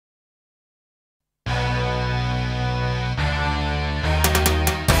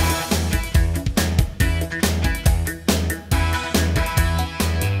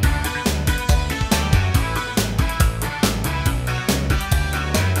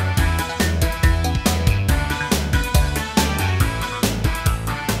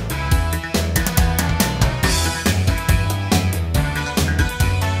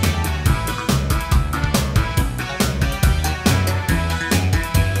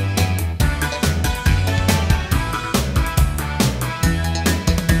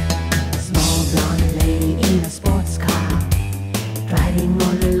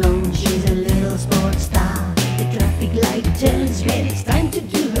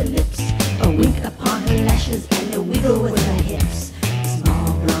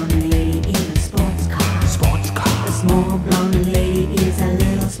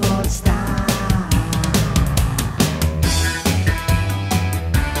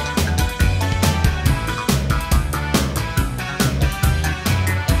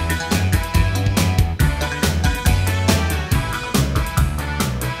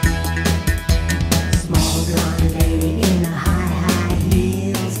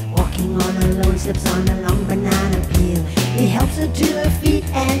sips on a long banana peel. He helps her to her feet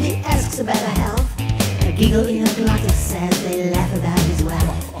and he asks about her health. A giggle in her glottis as they laugh about his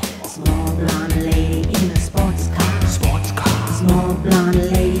wealth. Small blonde lady in a sports car. Sports car. Small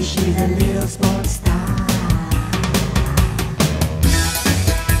blonde lady, she's a little sports star.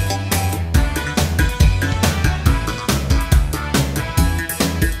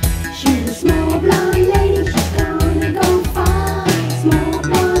 She's a small blonde lady, she's gonna go far. Small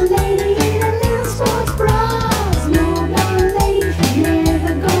blonde lady in a little sports bra. Small blonde lady, she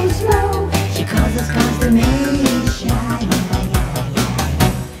never goes slow. She causes consternation.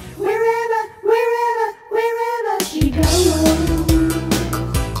 Wherever she goes.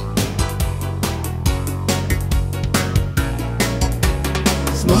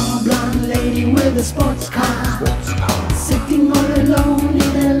 Small blonde lady with a sports car, sitting all alone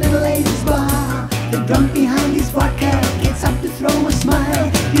in a little lady's bar. The drunk behind his vodka gets up to throw a smile.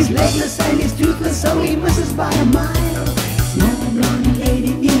 He's legless and he's toothless, so he misses by a mile.